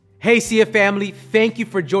Hey CF family, thank you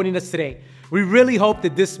for joining us today. We really hope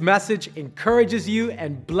that this message encourages you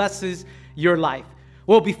and blesses your life.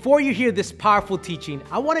 Well, before you hear this powerful teaching,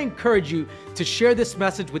 I want to encourage you to share this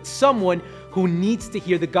message with someone who needs to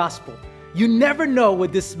hear the gospel. You never know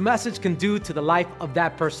what this message can do to the life of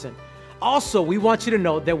that person. Also, we want you to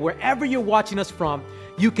know that wherever you're watching us from,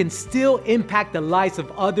 you can still impact the lives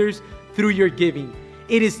of others through your giving.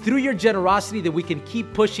 It is through your generosity that we can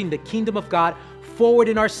keep pushing the kingdom of God forward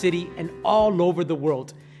in our city and all over the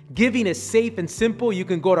world. Giving is safe and simple. You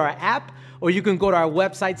can go to our app or you can go to our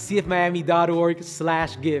website,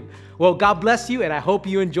 cfmiami.org/give. Well, God bless you, and I hope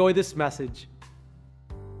you enjoy this message.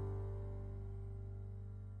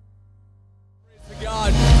 Praise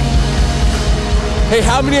God. Hey,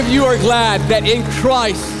 how many of you are glad that in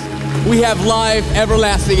Christ we have life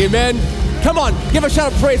everlasting? Amen. Come on, give a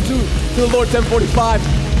shout of praise to the Lord. 1045.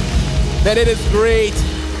 That it is great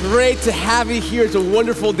to have you here. It's a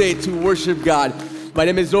wonderful day to worship God. My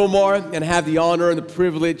name is Omar, and I have the honor and the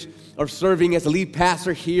privilege of serving as the lead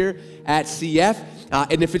pastor here at CF.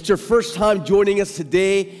 And if it's your first time joining us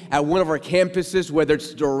today at one of our campuses, whether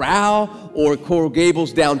it's Doral or Coral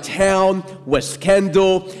Gables downtown, West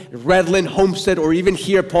Kendall, Redland, Homestead, or even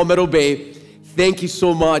here at Palmetto Bay, thank you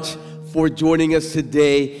so much for joining us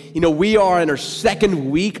today. You know, we are in our second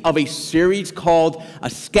week of a series called A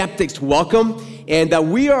Skeptic's Welcome,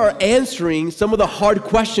 and we are answering some of the hard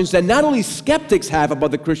questions that not only skeptics have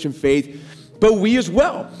about the Christian faith, but we as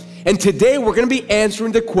well. And today we're going to be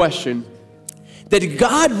answering the question, did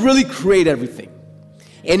God really create everything?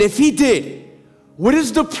 And if He did, what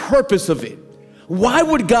is the purpose of it? Why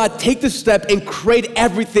would God take the step and create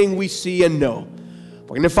everything we see and know?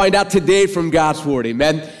 We're going to find out today from God's Word,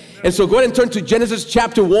 amen? And so go ahead and turn to Genesis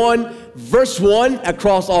chapter 1, verse 1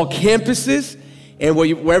 across all campuses. And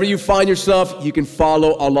wherever you find yourself, you can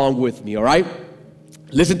follow along with me, all right?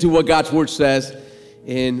 Listen to what God's Word says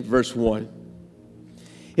in verse 1.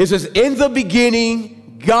 It says, in the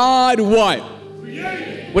beginning, God what?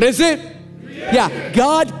 Created. What is it? Created. Yeah,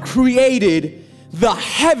 God created the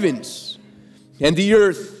heavens and the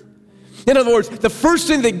earth. In other words, the first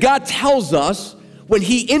thing that God tells us when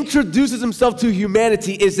He introduces Himself to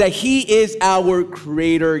humanity is that He is our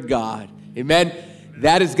creator God. Amen?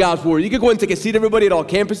 That is God's Word. You can go ahead and take a seat, everybody, at all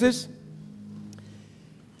campuses.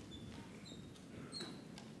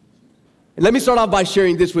 And let me start off by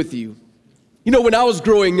sharing this with you. You know, when I was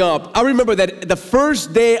growing up, I remember that the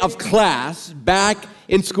first day of class back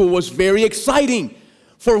in school was very exciting.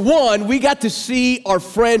 For one, we got to see our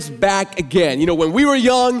friends back again. You know, when we were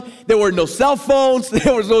young, there were no cell phones,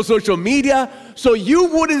 there was no social media, so you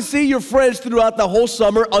wouldn't see your friends throughout the whole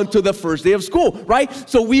summer until the first day of school, right?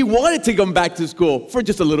 So we wanted to come back to school for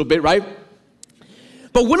just a little bit, right?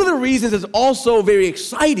 But one of the reasons it's also very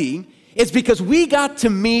exciting is because we got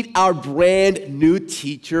to meet our brand new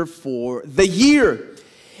teacher for the year.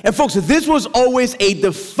 And folks, this was always a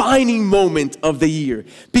defining moment of the year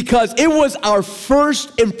because it was our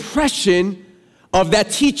first impression of that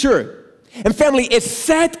teacher. And family, it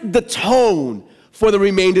set the tone for the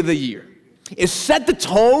remainder of the year. It set the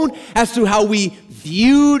tone as to how we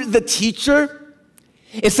viewed the teacher.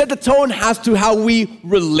 It set the tone as to how we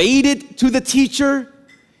related to the teacher.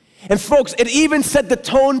 And folks, it even set the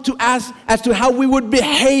tone as to how we would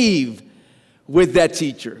behave with that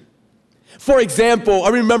teacher. For example, I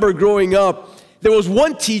remember growing up, there was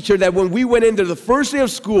one teacher that when we went into the first day of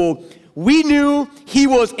school, we knew he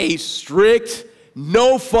was a strict,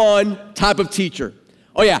 no fun type of teacher.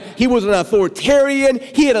 Oh yeah, he was an authoritarian,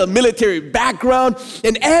 he had a military background,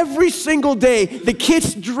 and every single day, the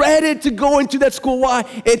kids dreaded to go into that school. Why?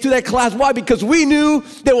 Into that class. Why? Because we knew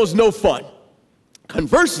there was no fun.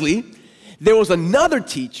 Conversely, there was another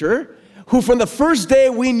teacher who from the first day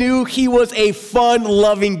we knew he was a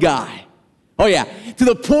fun-loving guy. Oh yeah, to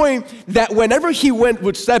the point that whenever he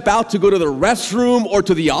would step out to go to the restroom or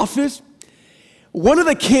to the office, one of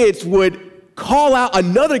the kids would call out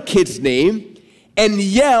another kid's name and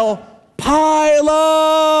yell, "Pile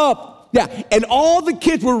up!" Yeah, and all the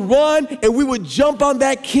kids would run and we would jump on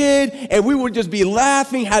that kid and we would just be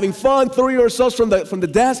laughing, having fun, throwing ourselves from the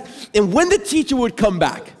desk. And when the teacher would come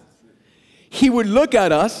back, he would look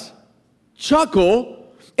at us, chuckle,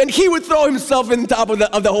 and he would throw himself in top of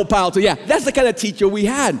the whole pile. So yeah, that's the kind of teacher we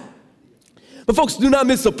had. But folks, do not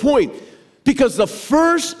miss the point, because the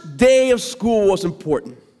first day of school was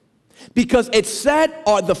important, because it set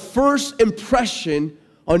the first impression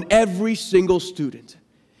on every single student.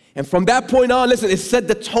 And from that point on, listen, it set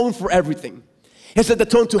the tone for everything. It set the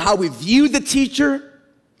tone to how we viewed the teacher,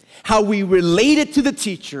 how we related to the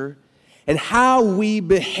teacher, and how we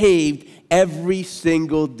behaved every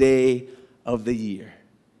single day of the year.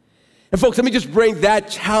 And folks, let me just bring that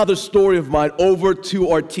childish story of mine over to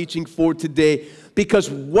our teaching for today, because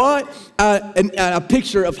what a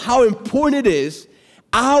picture of how important it is,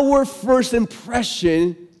 our first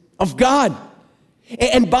impression of God.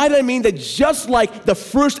 And by that I mean that just like the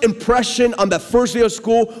first impression on that first day of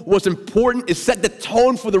school was important, it set the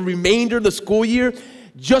tone for the remainder of the school year,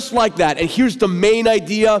 just like that. And here's the main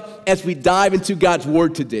idea as we dive into God's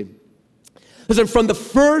Word today. Listen, from the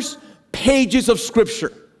first pages of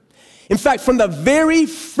Scripture, in fact, from the very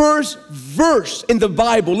first verse in the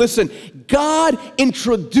Bible, listen, God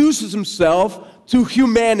introduces himself to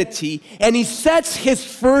humanity, and he sets his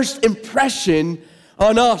first impression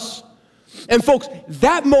on us. And folks,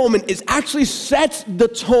 that moment actually sets the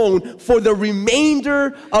tone for the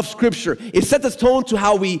remainder of Scripture. It sets the tone to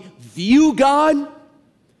how we view God,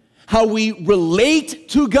 how we relate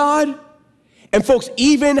to God, and folks,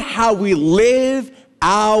 even how we live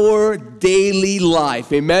our daily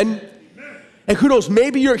life. Amen? And who knows,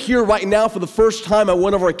 maybe you're here right now for the first time at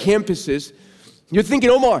one of our campuses. You're thinking,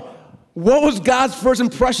 Omar, what was God's first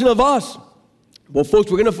impression of us? Well, folks,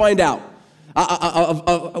 we're going to find out.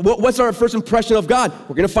 What's our first impression of God?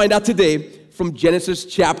 We're going to find out today from Genesis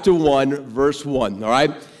chapter 1, verse 1, all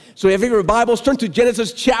right? So if you have your Bibles, turn to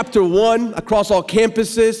Genesis chapter 1 across all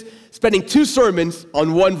campuses, spending 2 sermons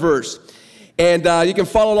on 1 verse. And you can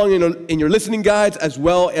follow along in your listening guides as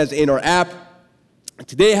well as in our app.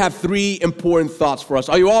 Today I have 3 important thoughts for us.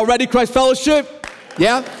 Are you all ready, Christ Fellowship?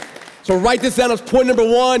 Yeah? So write this down as point number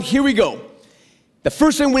 1. Here we go. The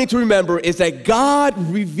first thing we need to remember is that God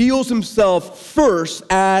reveals himself first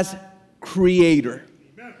as creator.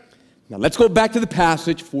 Amen. Now let's go back to the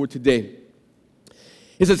passage for today.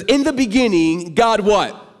 It says, in the beginning, God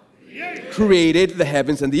what? Created the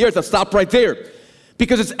heavens and the earth. Now stop right there,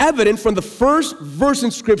 because it's evident from the first verse in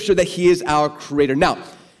Scripture that he is our creator. Now,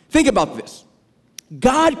 think about this.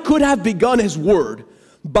 God could have begun his word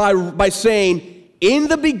by saying, in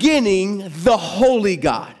the beginning, the holy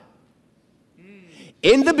God.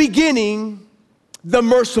 In the beginning, the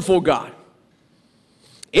merciful God.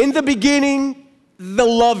 In the beginning, the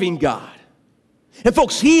loving God. And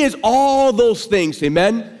folks, he is all those things,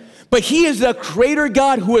 amen? But he is a creator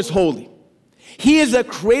God who is holy. He is a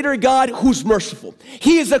creator God who's merciful.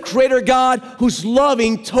 He is a creator God who's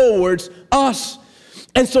loving towards us.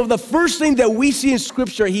 And so the first thing that we see in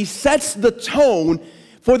Scripture, he sets the tone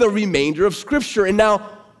for the remainder of Scripture. And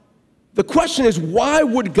now, the question is, why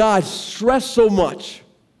would God stress so much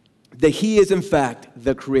that he is, in fact,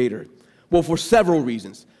 the creator? Well, for several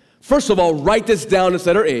reasons. First of all, write this down as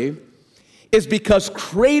letter A, is because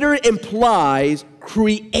creator implies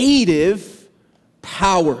creative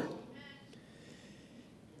power.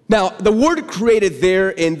 Now, the word created there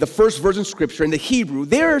in the first verse in Scripture, in the Hebrew,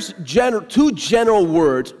 there's 2 general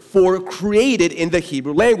words for created in the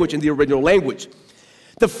Hebrew language, in the original language.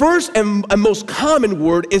 The first and most common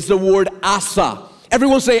word is the word asa.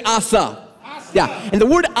 Everyone say asa. Asa. Yeah, and the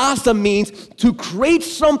word asa means to create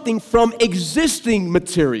something from existing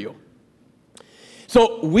material.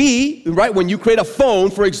 So when you create a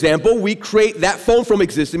phone, for example, we create that phone from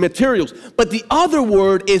existing materials. But the other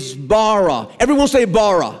word is bara. Everyone say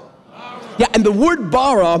bara. Yeah, and the word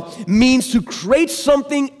bara means to create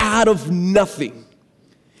something out of nothing.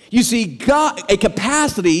 You see,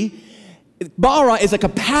 bara is a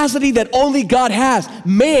capacity that only God has.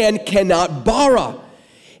 Man cannot bara.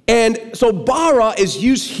 And so bara is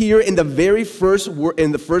used here in the very first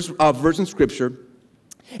verse in Scripture.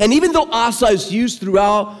 And even though asa is used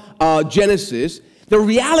throughout Genesis, the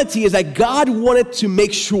reality is that God wanted to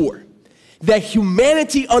make sure that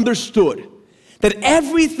humanity understood that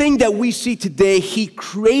everything that we see today, he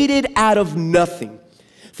created out of nothing.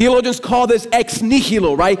 Theologians call this ex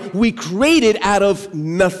nihilo, right? We created out of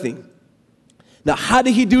nothing. Now, how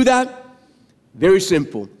did he do that? Very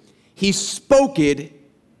simple. He spoke it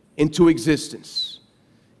into existence.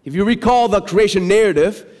 If you recall the creation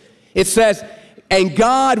narrative, it says, and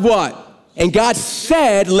God what? And God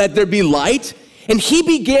said, let there be light. And he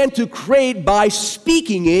began to create by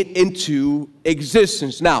speaking it into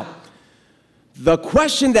existence. Now, the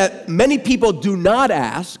question that many people do not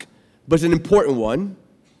ask, but is an important one,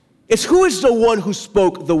 is who is the one who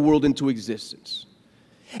spoke the world into existence?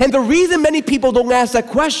 And the reason many people don't ask that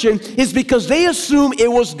question is because they assume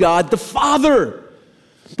it was God the Father.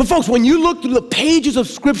 But folks, when you look through the pages of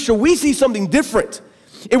Scripture, we see something different.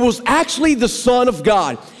 It was actually the Son of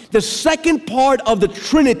God, the second part of the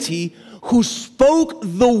Trinity, who spoke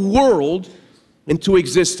the world into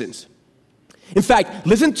existence. In fact,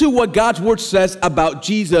 listen to what God's Word says about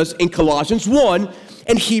Jesus in Colossians 1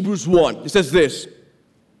 and Hebrews 1. It says this.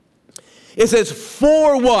 It says,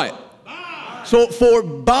 for what? So for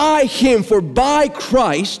by him, for by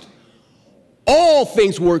Christ, all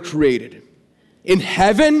things were created, in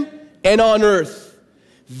heaven and on earth,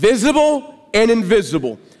 visible and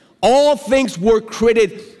invisible. All things were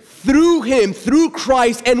created through him, through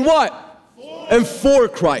Christ, and what? And for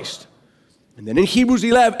Christ. And then in Hebrews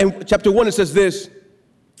 11, and chapter 1, it says this: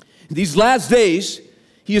 in these last days,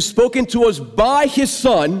 he has spoken to us by his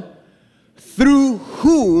Son, through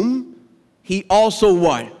whom he also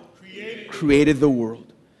what? Created the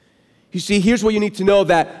world. You see, here's what you need to know,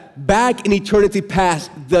 that back in eternity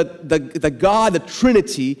past, the God, the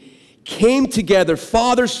Trinity, came together,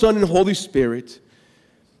 Father, Son, and Holy Spirit,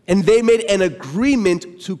 and they made an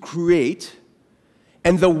agreement to create,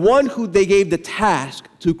 and the one who they gave the task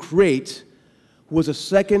to create was a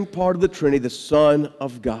second part of the Trinity, the Son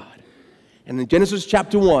of God. And in Genesis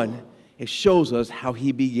chapter 1, it shows us how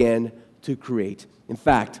he began to create. In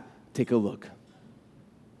fact, take a look.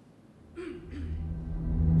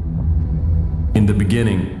 In the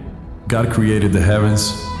beginning, God created the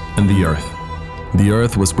heavens and the earth. The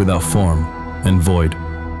earth was without form and void,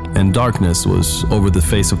 and darkness was over the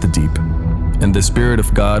face of the deep, and the Spirit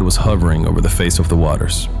of God was hovering over the face of the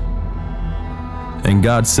waters. And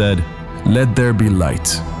God said, "Let there be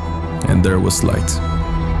light," and there was light.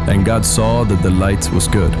 And God saw that the light was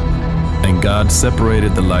good, and God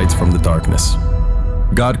separated the light from the darkness.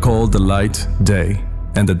 God called the light day,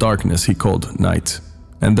 and the darkness he called night.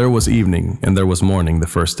 And there was evening, and there was morning the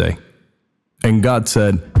first day. And God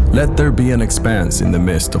said, "Let there be an expanse in the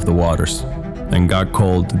midst of the waters." And God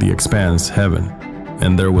called the expanse heaven.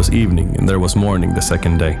 And there was evening, and there was morning the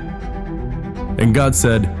second day. And God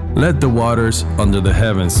said, "Let the waters under the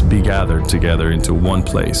heavens be gathered together into one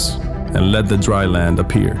place, and let the dry land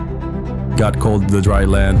appear." God called the dry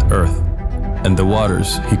land earth, and the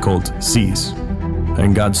waters he called seas.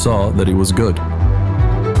 And God saw that it was good.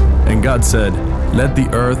 And God said, "Let the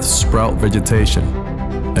earth sprout vegetation."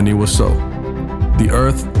 And it was so. The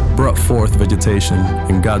earth brought forth vegetation,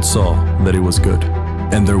 and God saw that it was good.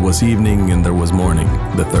 And there was evening, and there was morning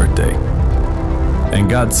the third day. And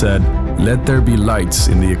God said, "Let there be lights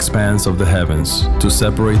in the expanse of the heavens to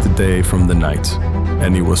separate the day from the night."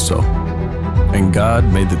 And it was so. And God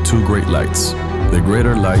made the two great lights, the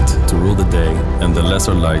greater light to rule the day, and the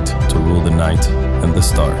lesser light to rule the night, and the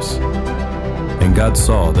stars. And God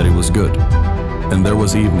saw that it was good. And there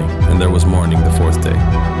was evening, and there was morning the fourth day.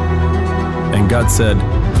 And God said,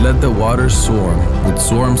 "Let the waters swarm with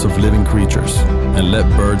swarms of living creatures, and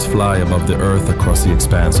let birds fly above the earth across the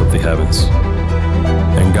expanse of the heavens."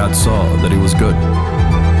 And God saw that it was good.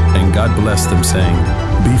 And God blessed them, saying,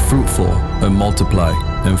 "Be fruitful and multiply,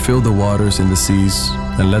 and fill the waters in the seas,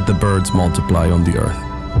 and let the birds multiply on the earth."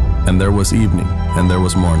 And there was evening, and there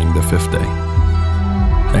was morning the fifth day.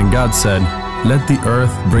 And God said, "Let the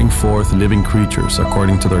earth bring forth living creatures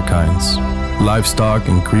according to their kinds, livestock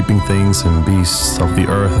and creeping things and beasts of the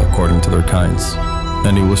earth according to their kinds."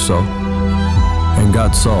 And it was so. And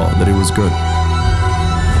God saw that it was good.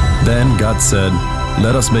 Then God said,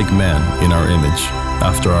 "Let us make man in our image,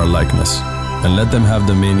 after our likeness, and let them have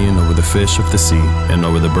dominion over the fish of the sea, and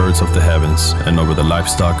over the birds of the heavens, and over the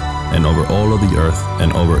livestock, and over all of the earth,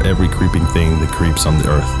 and over every creeping thing that creeps on the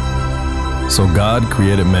earth." So God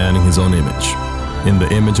created man in his own image. In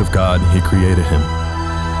the image of God he created him.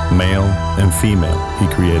 Male and female he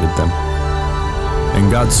created them.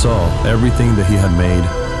 And God saw everything that he had made,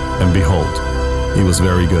 and behold, it was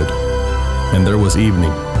very good. And there was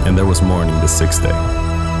evening, and there was morning the sixth day.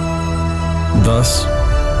 Thus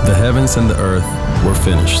the heavens and the earth were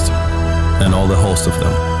finished, and all the host of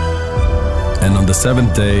them. And on the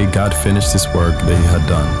seventh day God finished his work that he had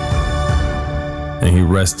done, and he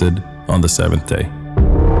rested on the seventh day.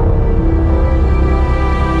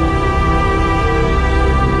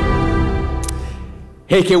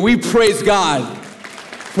 Hey, can we praise God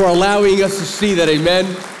for allowing us to see that, amen?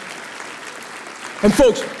 And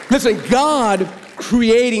folks, listen, God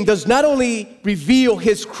creating does not only reveal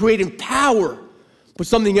his creating power, but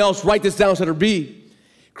something else, write this down, letter B.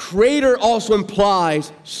 Creator also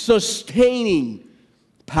implies sustaining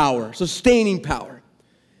power, sustaining power.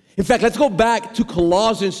 In fact, let's go back to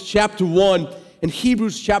Colossians chapter 1 and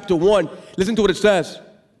Hebrews chapter 1. Listen to what it says.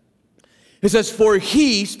 It says, "For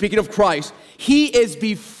he," speaking of Christ, "he is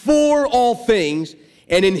before all things,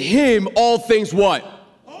 and in him all things" what?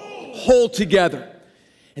 Hold together.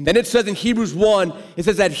 And then it says in Hebrews 1, it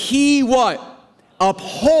says that he what?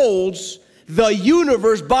 Upholds the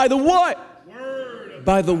universe by the what?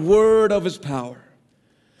 By the word of his power.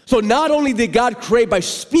 So not only did God create by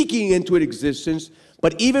speaking into it existence,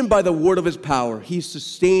 but even by the word of his power, he's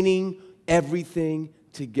sustaining everything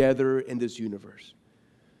together in this universe.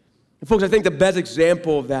 And folks, I think the best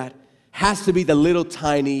example of that has to be the little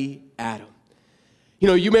tiny atom. You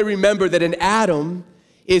know, you may remember that an atom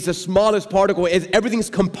is the smallest particle. Everything's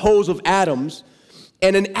composed of atoms.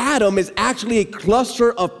 And an atom is actually a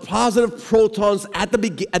cluster of positive protons at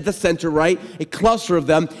the center, right? A cluster of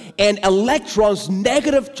them. And electrons,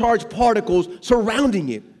 negative charged particles surrounding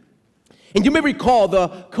it. And you may recall the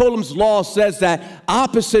Coulomb's law says that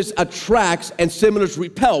opposites attracts and similars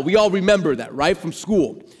repel. We all remember that, right, from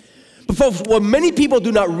school. But folks, what many people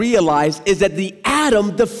do not realize is that every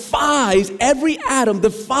atom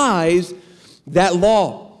defies that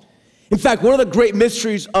law. In fact, one of the great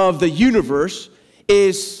mysteries of the universe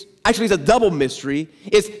is, actually it's a double mystery,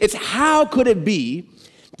 it's how could it be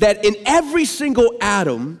that in every single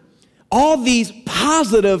atom, all these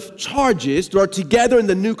positive charges that are together in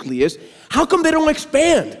the nucleus, how come they don't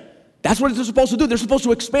expand? That's what they're supposed to do. They're supposed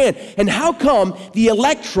to expand. And how come the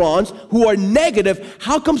electrons who are negative,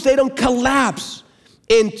 how come they don't collapse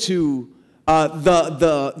into the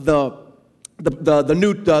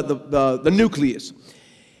nucleus?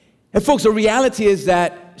 And folks, the reality is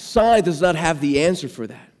that science does not have the answer for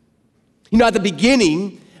that. You know, at the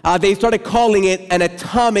beginning, they started calling it an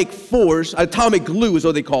atomic force, atomic glue is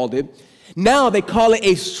what they called it. Now they call it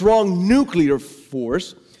a strong nuclear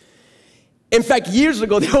force. In fact, years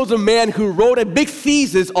ago, there was a man who wrote a big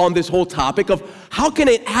thesis on this whole topic of how can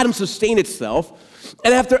an atom sustain itself.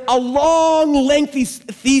 And after a long, lengthy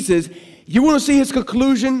thesis, you want to see his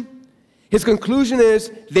conclusion? His conclusion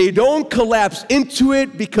is they don't collapse into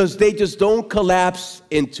it because they just don't collapse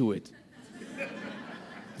into it.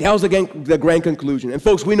 That was, again, the grand conclusion. And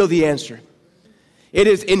folks, we know the answer. It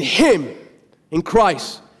is in Him, in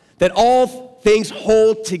Christ, that all things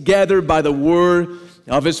hold together by the word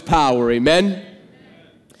of His power. Amen?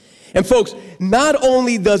 And folks, not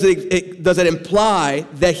only does it imply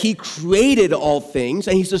that He created all things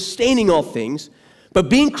and He's sustaining all things, but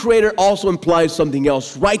being creator also implies something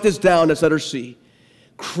else. Write this down as letter C.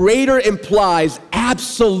 Creator implies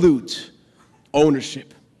absolute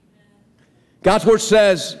ownership. God's word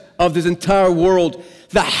says of this entire world,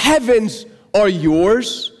 the heavens are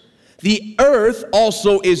yours, the earth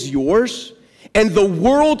also is yours, and the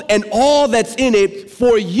world and all that's in it,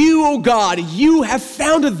 for you, O God, you have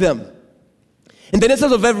founded them. And then it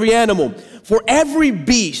says of every animal, for every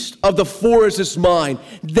beast of the forest is mine,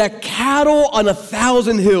 the cattle on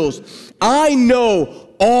 1,000 hills. I know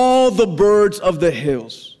all the birds of the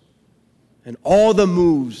hills, and all the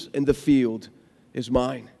moves in the field is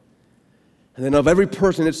mine. And then of every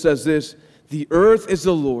person it says this, the earth is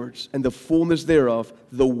the Lord's and the fullness thereof,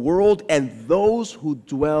 the world and those who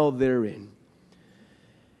dwell therein.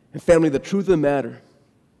 And family, the truth of the matter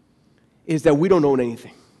is that we don't own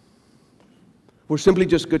anything. We're simply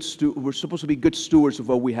just we're supposed to be good stewards of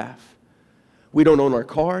what we have. We don't own our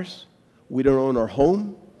cars. We don't own our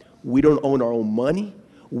home. We don't own our own money.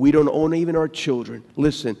 We don't own even our children.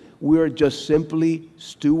 Listen, we are just simply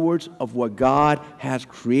stewards of what God has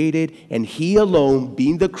created, and He alone,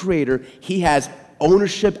 being the creator, He has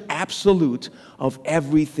ownership absolute of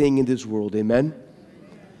everything in this world. Amen?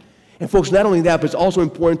 And folks, not only that, but it's also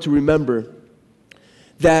important to remember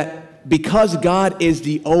that because God is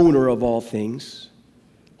the owner of all things,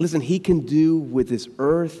 listen, He can do with this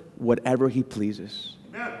earth whatever He pleases.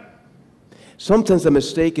 Amen. Sometimes the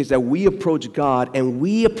mistake is that we approach God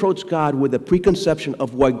with a preconception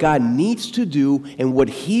of what God needs to do and what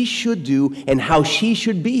He should do and how she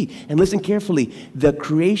should be. And listen carefully, the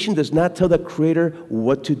creation does not tell the Creator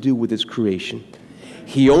what to do with His creation.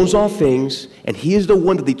 He owns all things, and He is the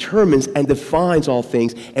one that determines and defines all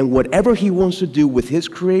things. And whatever He wants to do with His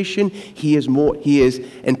creation, He is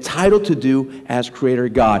entitled to do as Creator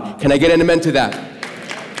God. Can I get an amen to that?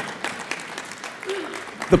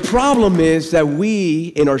 The problem is that we,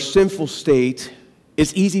 in our sinful state,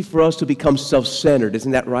 it's easy for us to become self-centered.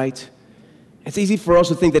 Isn't that right? It's easy for us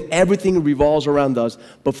to think that everything revolves around us.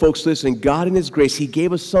 But folks, listen, God in His grace, He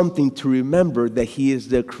gave us something to remember that He is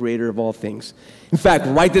the creator of all things. In fact,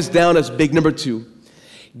 write this down as big number 2.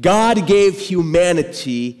 God gave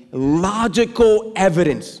humanity logical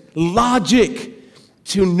evidence, logic,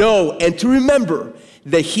 to know and to remember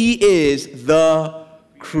that He is the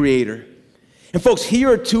creator. And folks, here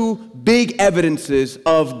are 2 big evidences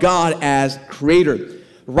of God as creator.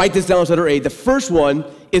 Write this down as letter A. The first one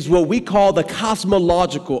is what we call the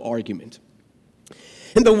cosmological argument.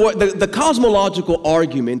 And the cosmological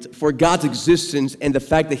argument for God's existence and the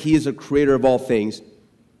fact that He is a creator of all things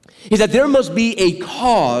is that there must be a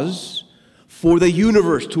cause for the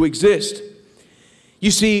universe to exist.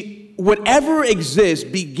 You see, whatever exists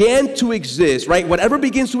began to exist, right? Whatever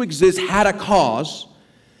begins to exist had a cause.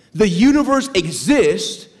 The universe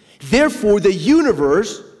exists, Therefore, the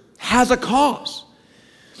universe has a cause.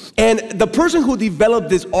 And the person who developed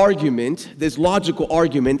this argument, this logical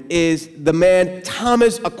argument, is the man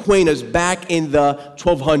Thomas Aquinas back in the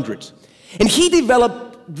 1200s. And he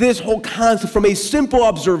developed this whole concept from a simple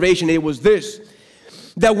observation. It was this,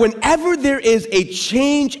 that whenever there is a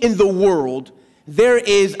change in the world, there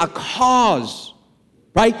is a cause,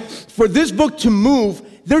 right? For this book to move,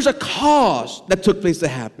 there's a cause that took place to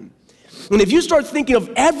happen. And if you start thinking of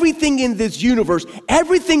everything in this universe,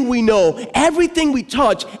 everything we know, everything we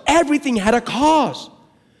touch, everything had a cause.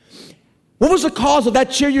 What was the cause of that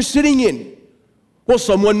chair you're sitting in? Well,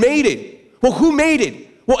 someone made it. Well, who made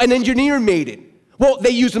it? Well, an engineer made it. Well,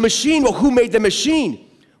 they used a machine. Well, who made the machine?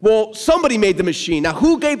 Well, somebody made the machine. Now,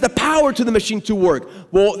 who gave the power to the machine to work?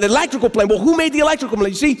 Well, the electrical plant. Well, who made the electrical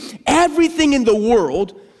plant? You see, everything in the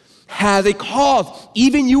world has a cause.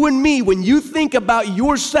 Even you and me, when you think about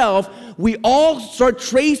yourself, we all start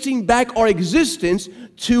tracing back our existence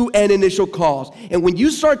to an initial cause. And when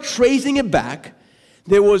you start tracing it back,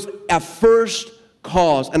 there was a first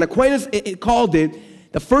cause. And Aquinas called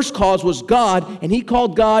it, the first cause was God, and he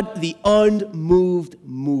called God the unmoved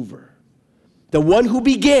mover. The one who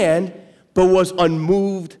began, but was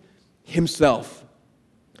unmoved himself.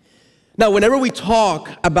 Now, whenever we talk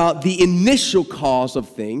about the initial cause of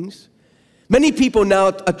things, many people now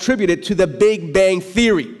attribute it to the Big Bang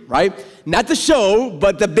Theory, right? Not the show,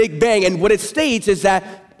 but the Big Bang. And what it states is that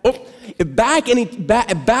back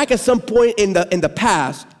at some point in the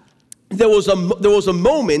past, there was a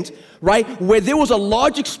moment, right, where there was a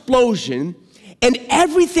large explosion, and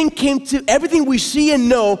everything we see and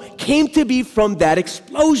know came to be from that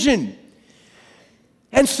explosion.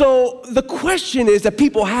 And so the question is that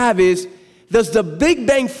people have is, does the Big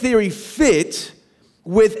Bang Theory fit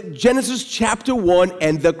with Genesis chapter 1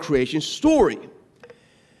 and the creation story?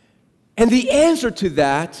 And the answer to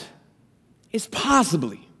that is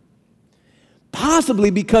possibly. Possibly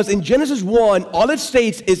because in Genesis 1, all it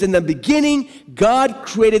states is in the beginning, God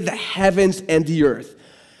created the heavens and the earth.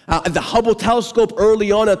 The Hubble telescope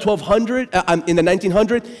early on in the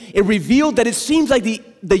 1900s, it revealed that it seems like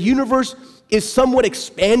the universe is somewhat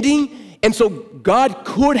expanding, and so God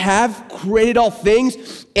could have created all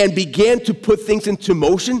things and began to put things into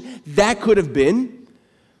motion. That could have been.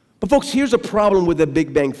 But folks, here's a problem with the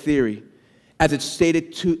Big Bang Theory as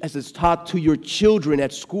it's taught to your children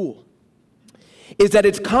at school, is that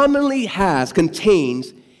it commonly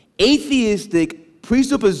contains atheistic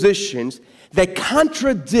presuppositions that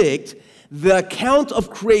contradict the account of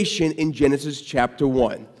creation in Genesis chapter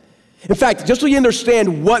 1. In fact, just so you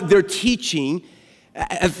understand what they're teaching,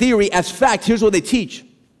 a theory as fact, here's what they teach.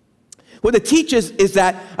 What it teaches is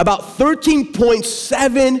that about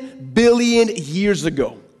 13.7 billion years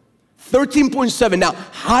ago, 13.7. Now,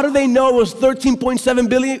 how do they know it was 13.7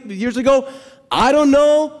 billion years ago? I don't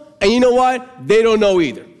know, and you know what? They don't know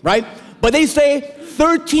either, right? But they say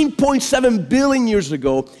 13.7 billion years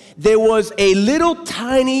ago, there was a little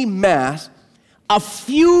tiny mass, a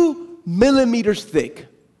few millimeters thick.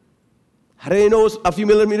 How do they know it's a few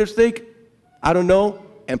millimeters thick? I don't know,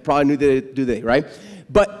 and probably neither do they, right?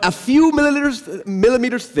 But a few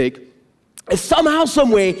millimeters thick, and somehow, some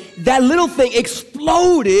way, that little thing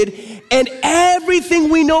exploded, and everything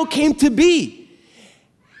we know came to be.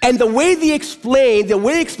 And the way they explain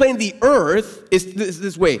the earth is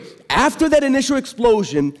this way. After that initial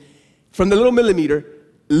explosion, from the little millimeter,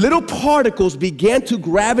 little particles began to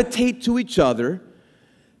gravitate to each other.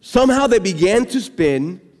 Somehow they began to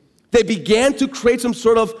spin. They began to create some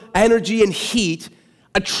sort of energy and heat,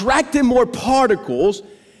 attracting more particles.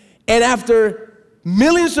 And after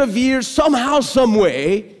millions of years, somehow, some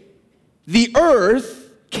way, the earth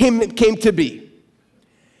came to be.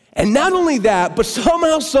 And not only that, but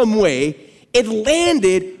somehow, some way, it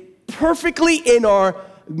landed perfectly in our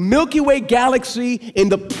Milky Way galaxy, in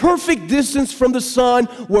the perfect distance from the sun,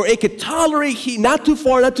 where it could tolerate heat, not too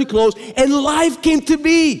far, not too close, and life came to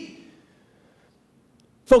be.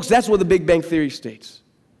 Folks, that's what the Big Bang Theory states.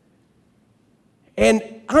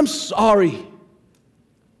 And I'm sorry,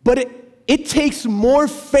 but it takes more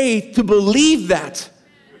faith to believe that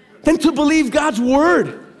than to believe God's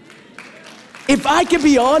word. If I can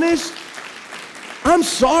be honest, I'm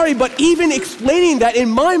sorry, but even explaining that, in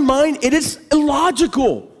my mind, it is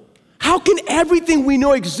illogical. How can everything we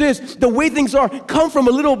know exist, the way things are, come from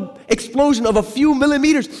a little explosion of a few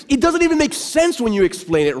millimeters? It doesn't even make sense when you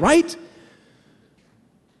explain it, right?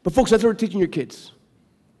 But folks, that's what we're teaching your kids.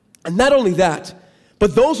 And not only that,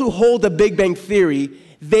 but those who hold the Big Bang Theory,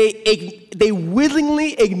 they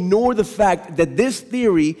willingly ignore the fact that this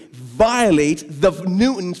theory violates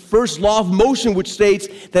Newton's first law of motion, which states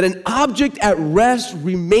that an object at rest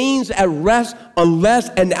remains at rest unless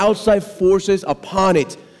an outside force is upon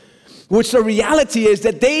it. Which the reality is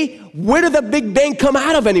that where did the Big Bang come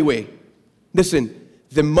out of anyway? Listen,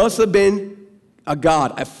 there must have been a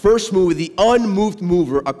God, a first mover, the unmoved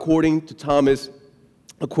mover, according to Thomas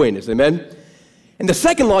Aquinas. Amen? And the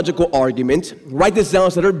second logical argument, write this down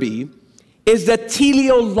as letter B, is the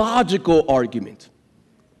teleological argument.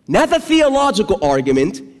 Not the theological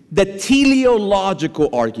argument, the teleological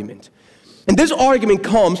argument. And this argument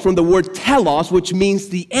comes from the word telos, which means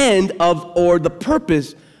the end of or the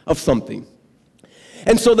purpose of something.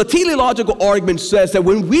 And so the teleological argument says that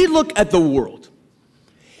when we look at the world,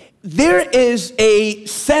 there is a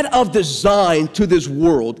set of design to this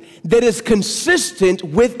world that is consistent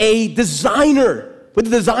with a designer.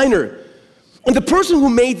 And the person who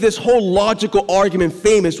made this whole logical argument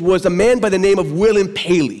famous was a man by the name of William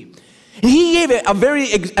Paley. And he gave it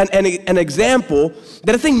an example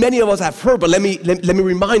that I think many of us have heard, but let me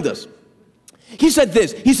remind us. He said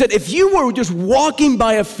this. He said, if you were just walking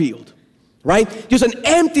by a field, right, just an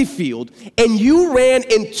empty field, and you ran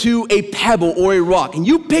into a pebble or a rock, and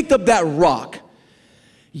you picked up that rock,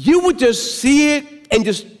 you would just see it and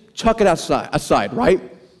just chuck it aside, right?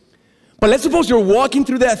 But let's suppose you're walking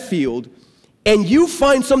through that field, and you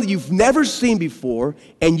find something you've never seen before,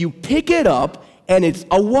 and you pick it up, and it's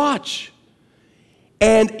a watch.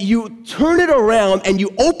 And you turn it around, and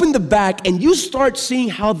you open the back, and you start seeing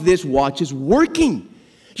how this watch is working.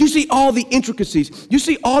 You see all the intricacies. You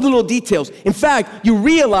see all the little details. In fact, you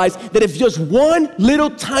realize that if just one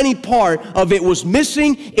little tiny part of it was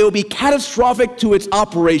missing, it would be catastrophic to its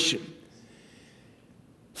operation.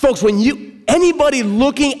 Folks, anybody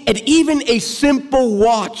looking at even a simple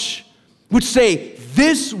watch would say,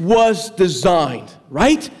 this was designed,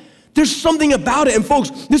 right? There's something about it. And folks,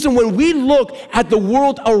 listen, when we look at the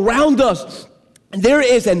world around us, there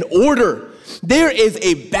is an order. There is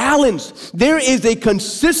a balance. There is a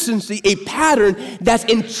consistency, a pattern that's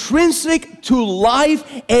intrinsic to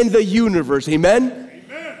life and the universe. Amen?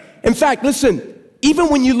 Amen. In fact, listen, even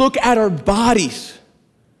when you look at our bodies,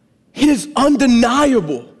 it is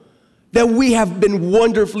undeniable that we have been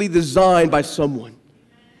wonderfully designed by someone.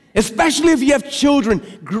 Especially if you have children,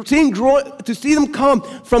 to see them come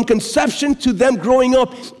from conception to them growing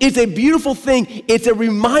up is a beautiful thing. It's a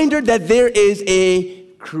reminder that there is a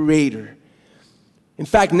creator. In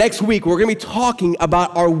fact, next week, we're going to be talking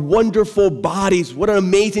about our wonderful bodies, what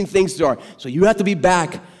amazing things they are. So you have to be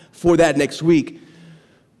back for that next week.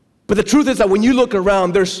 But the truth is that when you look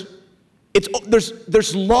around, there's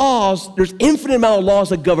laws, there's infinite amount of laws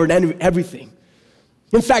that govern everything.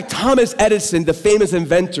 In fact, Thomas Edison, the famous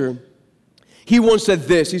inventor, he once said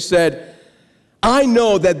this. He said, I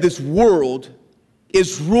know that this world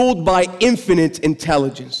is ruled by infinite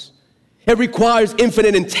intelligence. It requires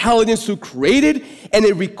infinite intelligence to create it, and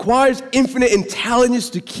it requires infinite intelligence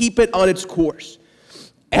to keep it on its course.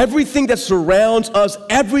 Everything that surrounds us,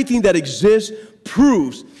 everything that exists,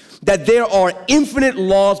 proves that there are infinite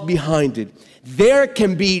laws behind it. There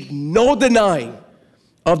can be no denying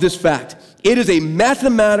of this fact. It is a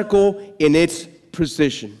mathematical in its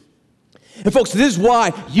precision. And folks, this is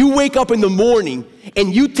why you wake up in the morning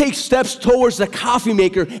and you take steps towards the coffee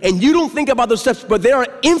maker and you don't think about those steps, but there are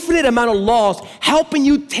infinite amount of laws helping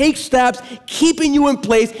you take steps, keeping you in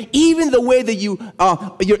place, even the way that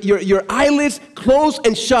your eyelids close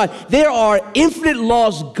and shut. There are infinite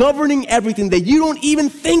laws governing everything that you don't even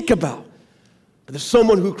think about. But there's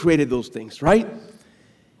someone who created those things, right?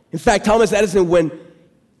 In fact, Thomas Edison, when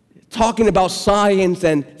talking about science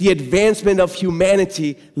and the advancement of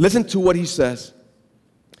humanity, listen to what he says.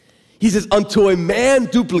 He says, until a man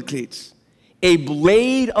duplicates a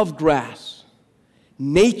blade of grass,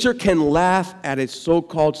 nature can laugh at its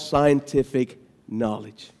so-called scientific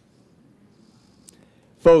knowledge.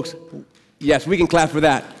 Folks, yes, we can clap for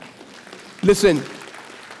that. Listen,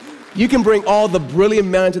 you can bring all the brilliant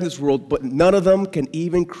minds in this world, but none of them can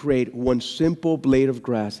even create one simple blade of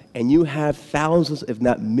grass. And you have thousands, if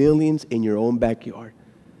not millions, in your own backyard.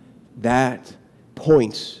 That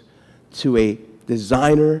points to a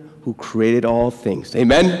designer who created all things.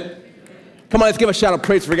 Amen? Come on, let's give a shout of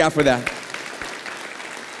praise for God for that.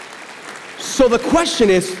 So the question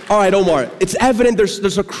is, all right, Omar, it's evident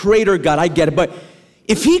there's a creator God. I get it. But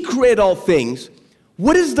if he created all things,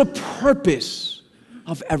 what is the purpose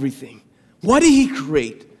of everything? What did he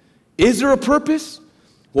create? Is there a purpose?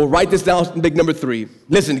 Well, write this down, big number 3.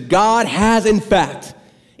 Listen, God has, in fact,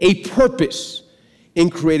 a purpose in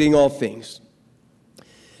creating all things.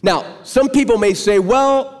 Now, some people may say,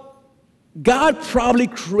 well, God probably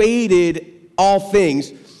created all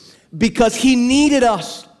things because he needed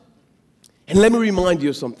us. And let me remind you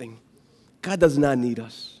of something. God does not need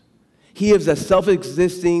us. He is the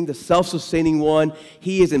self-existing, the self-sustaining one.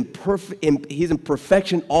 He is he's in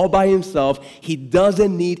perfection all by himself. He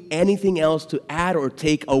doesn't need anything else to add or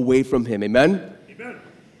take away from him. Amen? Amen.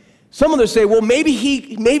 Some others say, well, maybe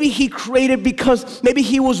he created because maybe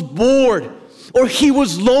he was bored or he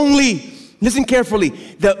was lonely. Listen carefully.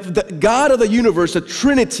 The God of the universe, the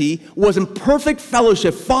Trinity, was in perfect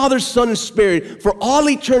fellowship, Father, Son, and Spirit, for all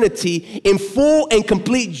eternity, in full and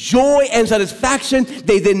complete joy and satisfaction.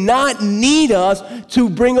 They did not need us to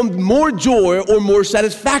bring them more joy or more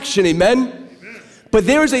satisfaction. Amen? Amen. But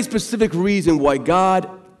there is a specific reason why God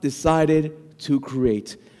decided to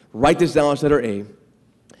create. Write this down as letter A.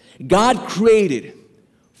 God created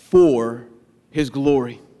for his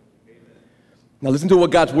glory. Now listen to what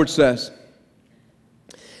God's word says.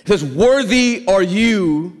 It says, worthy are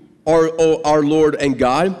you, our Lord and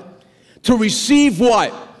God, to receive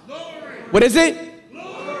what? Glory. What is it?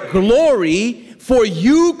 Glory. Glory, for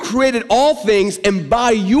you created all things, and by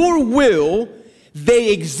your will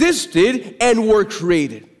they existed and were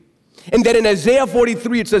created. And then in Isaiah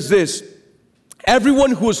 43 it says this, everyone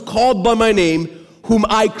who is called by my name, whom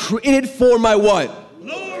I created for my what?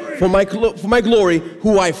 Glory. For my glory,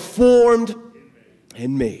 who I formed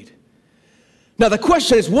and made. Now the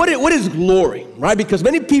question is, what is glory, right? Because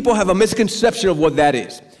many people have a misconception of what that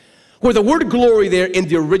is. Where the word glory there in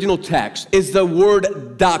the original text is the word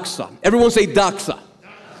doxa. Everyone say doxa.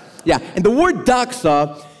 Yeah, and the word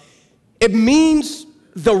doxa, it means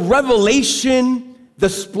the revelation, the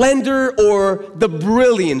splendor, or the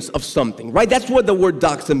brilliance of something, right? That's what the word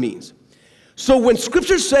doxa means. So when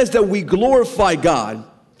Scripture says that we glorify God,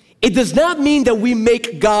 it does not mean that we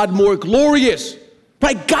make God more glorious.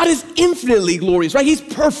 Right? God is infinitely glorious, right? He's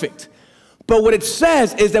perfect. But what it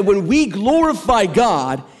says is that when we glorify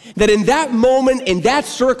God, that in that moment, in that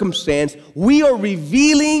circumstance, we are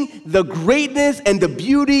revealing the greatness and the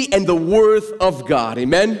beauty and the worth of God.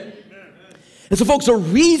 Amen? Amen. And so, folks, the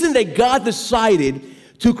reason that God decided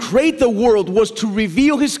to create the world was to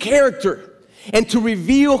reveal his character and to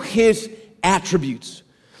reveal his attributes.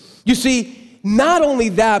 You see, not only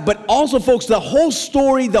that, but also, folks, the whole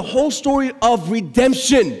story of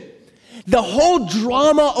redemption, the whole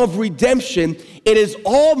drama of redemption, it is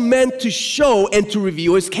all meant to show and to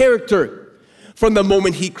reveal his character. From the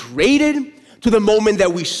moment he created, to the moment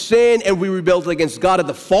that we sinned and we rebelled against God at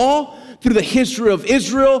the fall, through the history of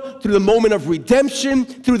Israel, through the moment of redemption,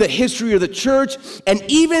 through the history of the church, and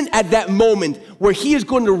even at that moment where he is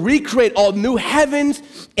going to recreate all new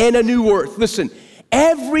heavens and a new earth. Listen,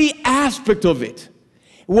 every aspect of it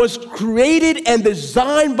was created and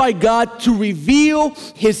designed by God to reveal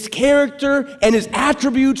his character and his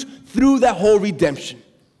attributes through that whole redemption.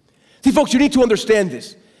 See, folks, you need to understand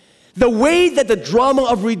this. The way that the drama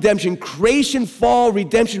of redemption, creation, fall,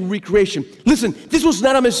 redemption, recreation, listen, this was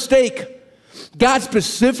not a mistake. God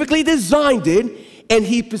specifically designed it, and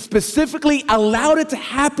he specifically allowed it to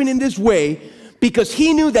happen in this way because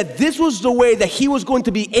he knew that this was the way that he was going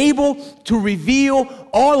to be able to reveal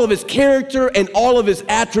all of his character and all of his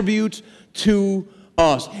attributes to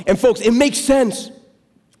us. And folks, it makes sense.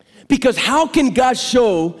 Because how can God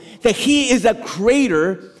show that he is a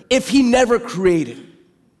creator if he never created?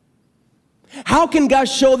 How can God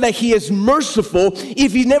show that he is merciful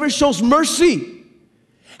if he never shows mercy?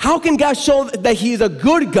 How can God show that he is a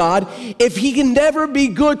good God if he can never be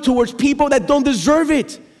good towards people that don't deserve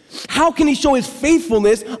it? How can he show his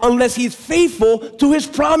faithfulness unless he's faithful to his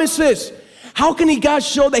promises? How can God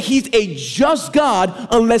show that he's a just God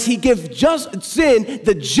unless he gives just sin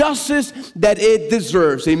the justice that it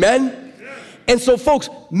deserves? Amen? And so, folks,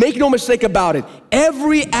 make no mistake about it.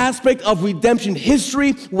 Every aspect of redemption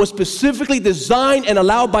history was specifically designed and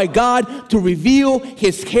allowed by God to reveal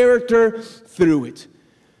his character through it.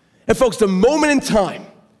 And folks, the moment in time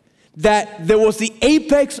that there was the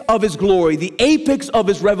apex of his glory, the apex of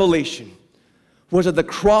his revelation, was at the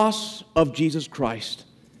cross of Jesus Christ.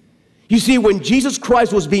 You see, when Jesus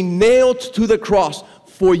Christ was being nailed to the cross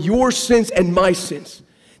for your sins and my sins,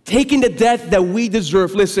 taking the death that we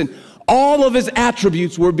deserve, listen, all of his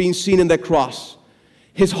attributes were being seen in that cross.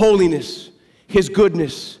 His holiness, his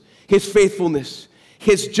goodness, his faithfulness,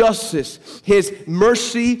 his justice, his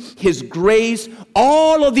mercy, his grace,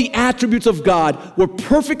 all of the attributes of God were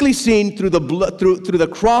perfectly seen through the blood, through the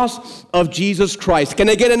cross of Jesus Christ. Can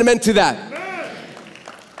I get an amen to that? Amen.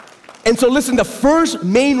 And so listen, the first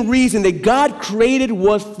main reason that God created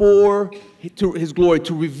was for his glory,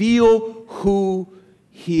 to reveal who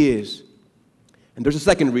he is. And there's a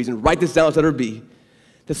second reason. Write this down as letter B.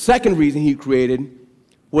 The second reason he created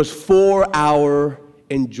was for our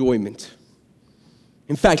enjoyment.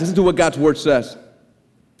 In fact, listen to what God's word says.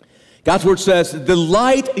 God's word says,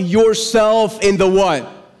 delight yourself in the what?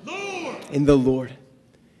 Lord. In the Lord.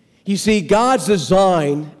 You see, God's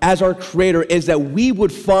design as our creator is that we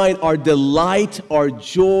would find our delight, our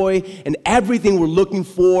joy, and everything we're looking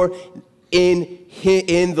for in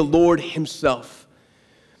the Lord himself.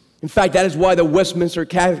 In fact, that is why the Westminster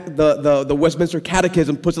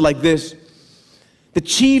Catechism puts it like this. The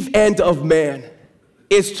chief end of man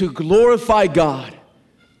is to glorify God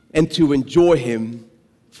and to enjoy him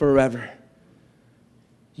forever.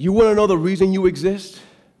 You want to know the reason you exist?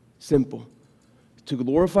 Simple. To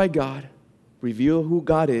glorify God, reveal who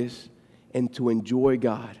God is, and to enjoy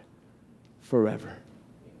God forever.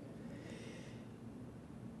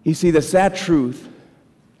 You see, the sad truth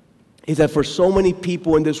is that for so many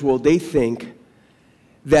people in this world, they think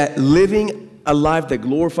that living a life that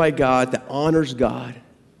glorifies God, that honors God,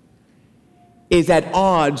 is at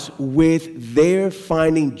odds with their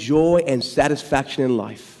finding joy and satisfaction in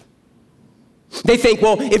life. They think,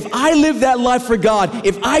 well, if I live that life for God,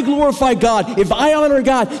 if I glorify God, if I honor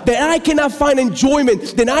God, then I cannot find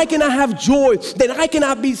enjoyment, then I cannot have joy, then I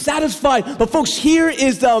cannot be satisfied. But folks, here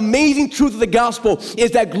is the amazing truth of the gospel,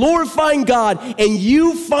 is that glorifying God and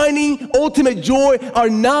you finding ultimate joy are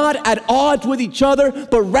not at odds with each other,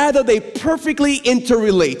 but rather they perfectly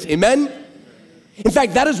interrelate. Amen? In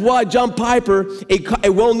fact, that is why John Piper, a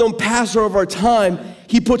well-known pastor of our time,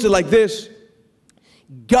 he puts it like this.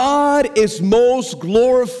 God is most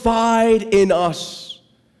glorified in us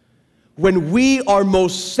when we are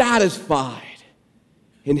most satisfied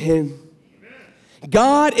in him.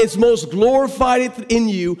 God is most glorified in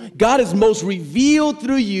you. God is most revealed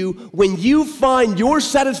through you when you find your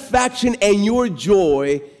satisfaction and your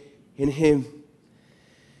joy in him.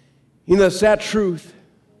 You know, the sad truth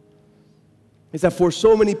is that for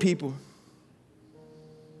so many people,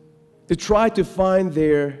 to try to find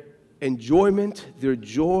their enjoyment, their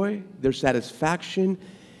joy, their satisfaction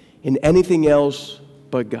in anything else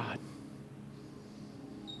but God.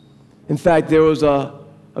 In fact, there was a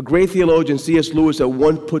great theologian, C.S. Lewis, that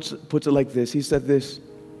one puts it like this. He said this.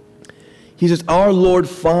 He says, our Lord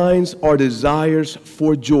finds our desires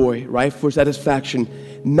for joy, right, for satisfaction,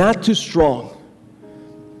 not too strong,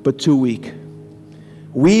 but too weak.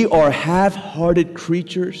 We are half-hearted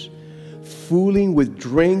creatures, fooling with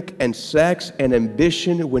drink and sex and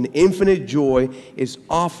ambition when infinite joy is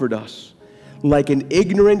offered us. Like an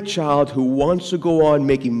ignorant child who wants to go on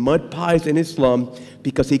making mud pies in his slum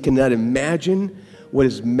because he cannot imagine what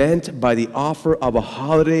is meant by the offer of a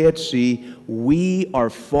holiday at sea, we are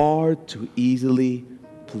far too easily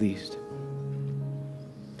pleased.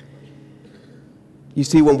 You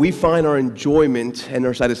see, when we find our enjoyment and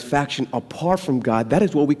our satisfaction apart from God, that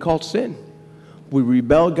is what we call sin. We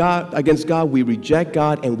rebel against God, we reject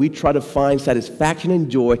God, and we try to find satisfaction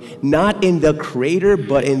and joy not in the Creator,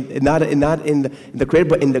 but in the Creator,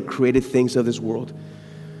 but in the created things of this world.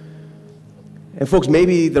 And folks,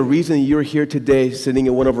 maybe the reason you're here today, sitting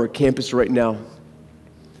in one of our campuses right now,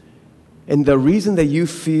 and the reason that you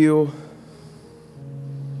feel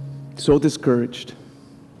so discouraged,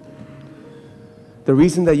 the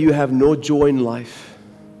reason that you have no joy in life,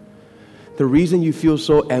 the reason you feel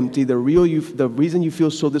so empty, the reason you feel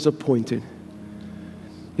so disappointed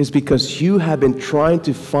is because you have been trying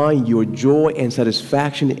to find your joy and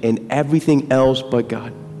satisfaction in everything else but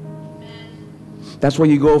God. That's why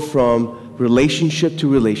you go from relationship to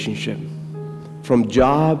relationship, from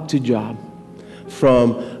job to job,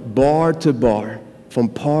 from bar to bar, from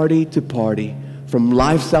party to party, from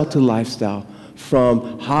lifestyle to lifestyle,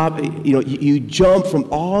 from hobby, you jump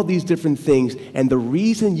from all these different things, and the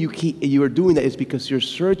reason you are doing that is because you're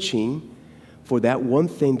searching for that one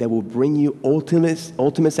thing that will bring you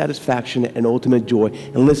ultimate satisfaction and ultimate joy.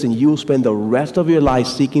 And listen, you will spend the rest of your life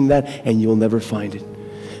seeking that, and you'll never find it.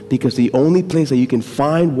 Because the only place that you can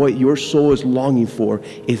find what your soul is longing for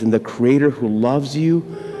is in the Creator who loves you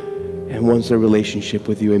and wants a relationship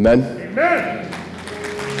with you. Amen? Amen.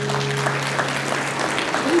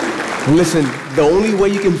 And listen, the only way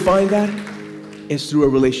you can find that is through a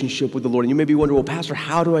relationship with the Lord. And you may be wondering, well, Pastor,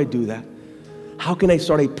 how do I do that? How can I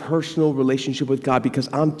start a personal relationship with God? Because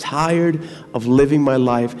I'm tired of living my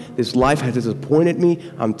life. This life has disappointed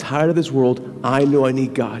me. I'm tired of this world. I know I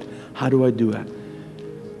need God. How do I do that?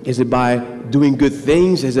 Is it by doing good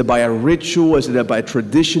things? Is it by a ritual? Is it by a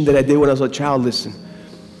tradition that I did when I was a child? Listen,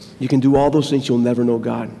 you can do all those things. You'll never know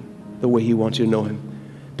God the way He wants you to know Him.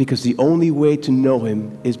 Because the only way to know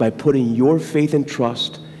Him is by putting your faith and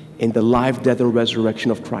trust in the life, death, and resurrection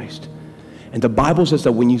of Christ. And the Bible says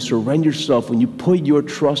that when you surrender yourself, when you put your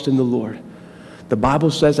trust in the The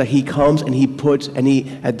Bible says that he comes and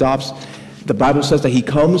he adopts. The Bible says that he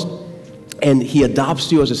comes and he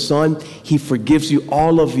adopts you as a son. He forgives you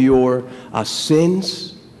all of your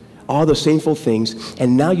sins, all the sinful things.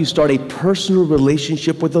 And now you start a personal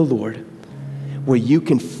relationship with the Lord where you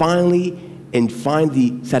can finally find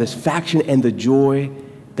the satisfaction and the joy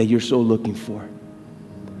that you're so looking for.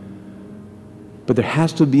 But there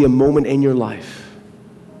has to be a moment in your life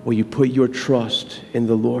where you put your trust in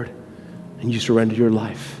the Lord and you surrender your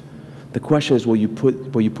life. The question is, will you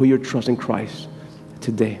put your trust in Christ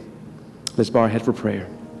today? Let's bow our head for prayer.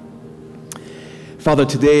 Father,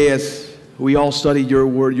 today as we all study your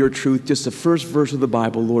word, your truth, just the first verse of the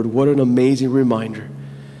Bible, Lord, what an amazing reminder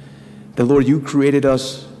that, Lord, you created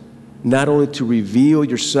us not only to reveal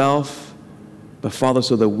yourself, but Father,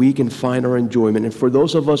 so that we can find our enjoyment. And for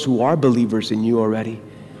those of us who are believers in you already,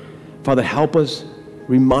 Father, help us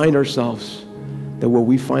remind ourselves that where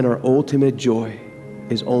we find our ultimate joy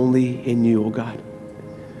is only in you, oh God.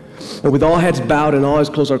 And with all heads bowed and all eyes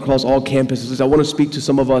closed across all campuses, I want to speak to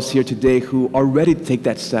some of us here today who are ready to take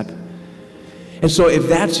that step. And so if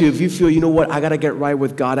that's you, if you feel, you know what, I got to get right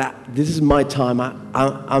with God. This is my time.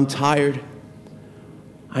 I'm tired.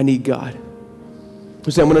 I need God.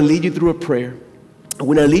 So I'm going to lead you through a prayer.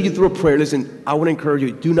 When I lead you through a prayer, listen, I want to encourage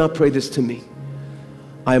you, do not pray this to me.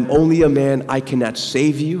 I am only a man. I cannot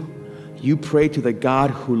save you. You pray to the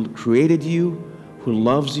God who created you, who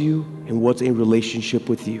loves you, and wants a relationship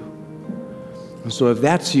with you. And so if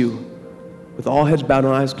that's you, with all heads bowed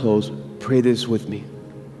and eyes closed, pray this with me.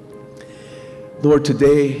 Lord,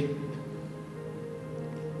 today,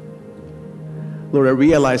 Lord, I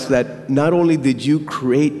realize that not only did you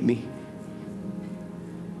create me,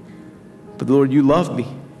 but Lord, you love me.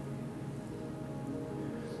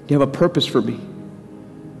 You have a purpose for me.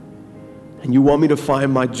 And you want me to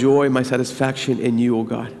find my joy, my satisfaction in you, oh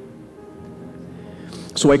God.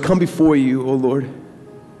 So I come before you, oh Lord,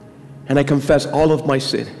 and I confess all of my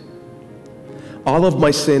sin. All of my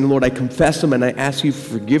sin, Lord, I confess them and I ask you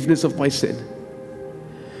for forgiveness of my sin.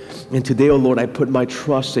 And today, oh Lord, I put my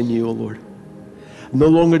trust in you, oh Lord. No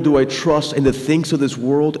longer do I trust in the things of this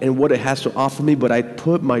world and what it has to offer me, but I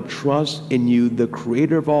put my trust in you, the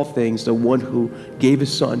creator of all things, the one who gave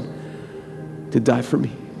his son to die for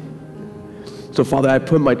me. So Father, I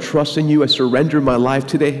put my trust in you. I surrender my life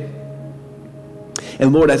today.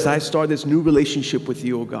 And Lord, as I start this new relationship with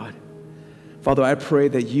you, oh God, Father, I pray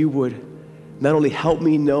that you would not only help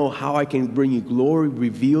me know how I can bring you glory,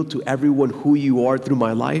 reveal to everyone who you are through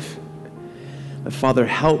my life, but Father,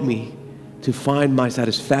 help me to find my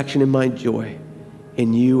satisfaction and my joy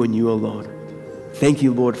in you and you alone. Thank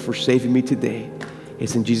you, Lord, for saving me today.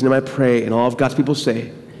 It's in Jesus' name I pray, and all of God's people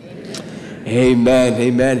say, amen,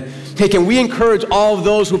 amen. Hey, can we encourage all of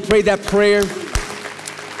those who prayed that prayer?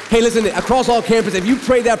 Hey, listen, across all campuses, if you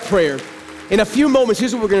prayed that prayer, in a few moments,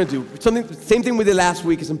 here's what we're going to do. Same thing we did last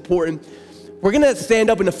week is important. We're going to stand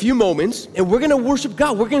up in a few moments, and we're going to worship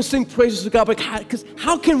God. We're going to sing praises to God, because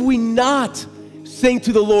how can we not sing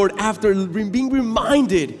to the Lord after being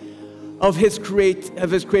reminded of His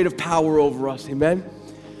creative power over us? Amen?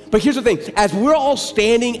 But here's the thing. As we're all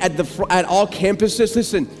standing at all campuses,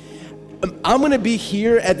 listen, I'm going to be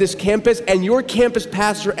here at this campus, and your campus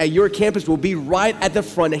pastor at your campus will be right at the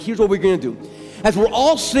front. And here's what we're going to do. As we're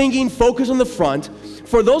all singing, focus on the front.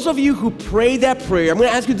 For those of you who prayed that prayer, I'm going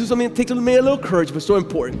to ask you to do something that takes a little courage, but so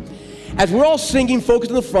important. As we're all singing, focus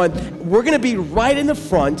on the front, we're going to be right in the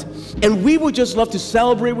front, and we would just love to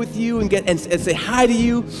celebrate with you and say hi to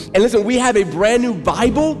you. And listen, we have a brand new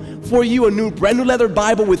Bible for you, brand new leather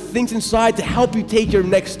Bible with things inside to help you take your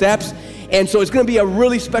next steps. And so it's going to be a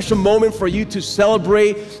really special moment for you to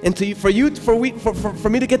celebrate and for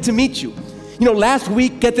me to get to meet you. You know, last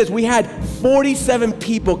week, get this, we had 47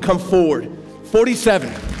 people come forward. 47.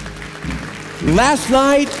 Last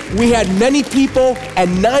night, we had many people. At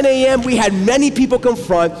 9 a.m., we had many people come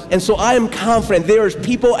front. And so I am confident there's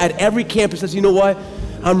people at every campus that says, you know what?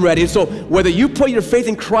 I'm ready. And so whether you put your faith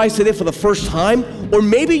in Christ today for the first time, or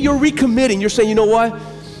maybe you're recommitting, you're saying, you know what?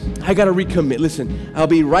 I got to recommit. Listen, I'll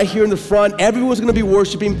be right here in the front. Everyone's going to be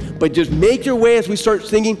worshiping, but just make your way as we start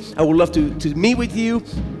singing. I would love to meet with you,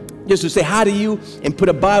 just to say hi to you and put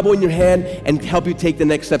a Bible in your hand and help you take the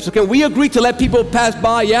next step. So can we agree to let people pass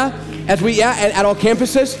by, at all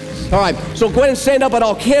campuses? All right, so go ahead and stand up at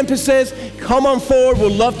all campuses. Come on forward.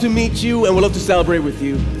 We'd love to meet you, and we'd love to celebrate with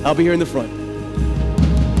you. I'll be here in the front.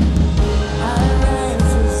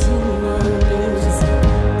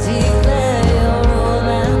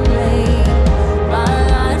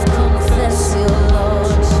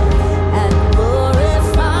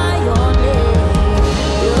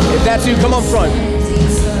 If that's you, come on front.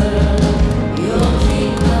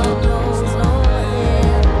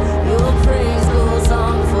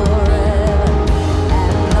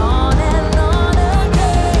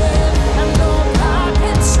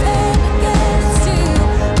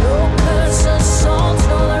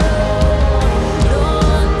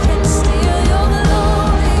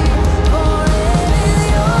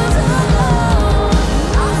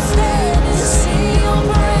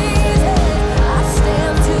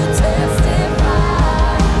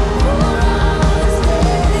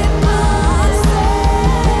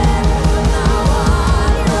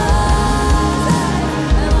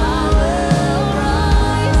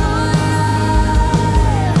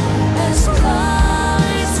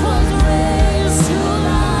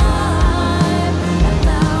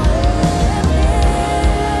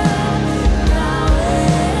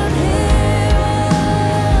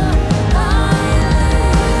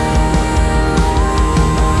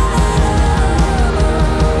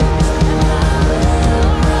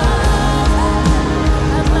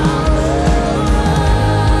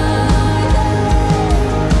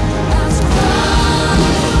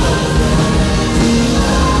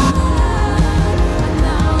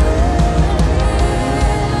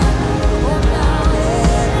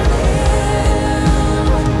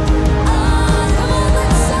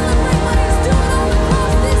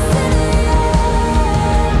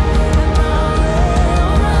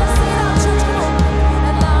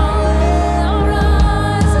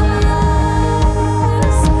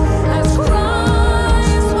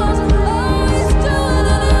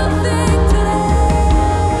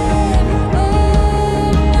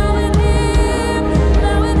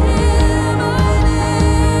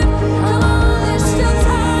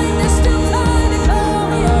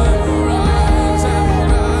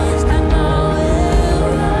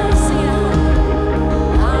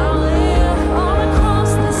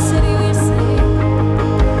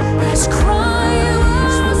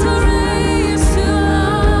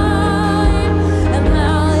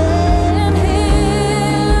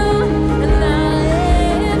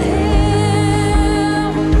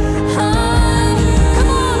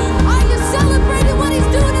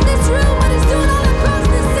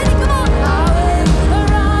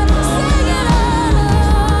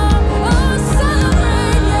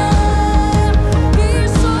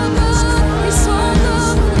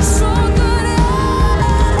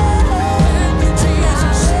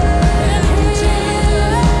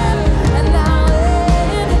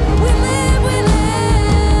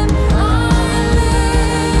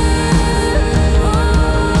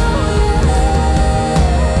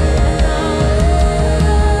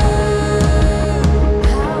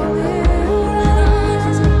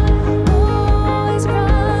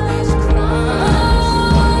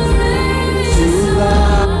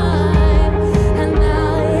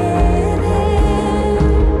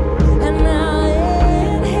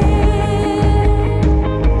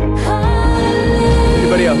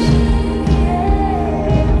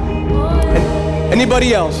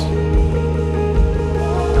 Anybody else?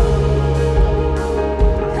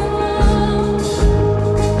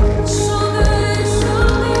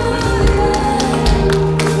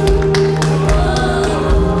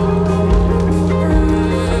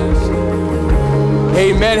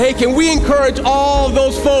 Amen. Hey, can we encourage all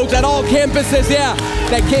those folks at all campuses,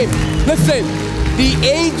 that came? Listen, the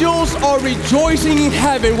angels are rejoicing in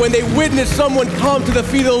heaven when they witness someone come to the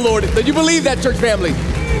feet of the Lord. Do you believe that, church family?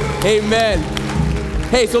 Amen.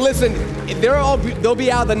 Hey, so listen, they'll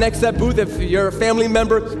be out the next step booth if you're a family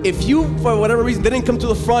member. If you, for whatever reason, didn't come to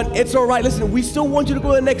the front, it's all right. Listen, we still want you to go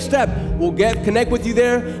to the next step. We'll connect with you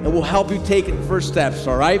there, and we'll help you take first steps,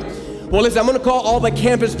 all right? Well, listen, I'm going to call all the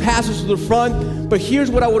campus pastors to the front, but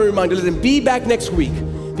here's what I want to remind you. Listen, be back next week,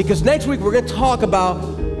 because next week we're going to talk about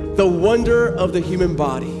the wonder of the human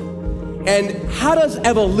body. And how does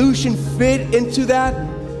evolution fit into that?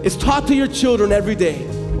 It's taught to your children every day.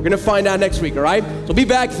 We're going to find out next week, all right? So be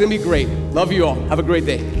back. It's going to be great. Love you all. Have a great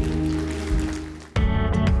day.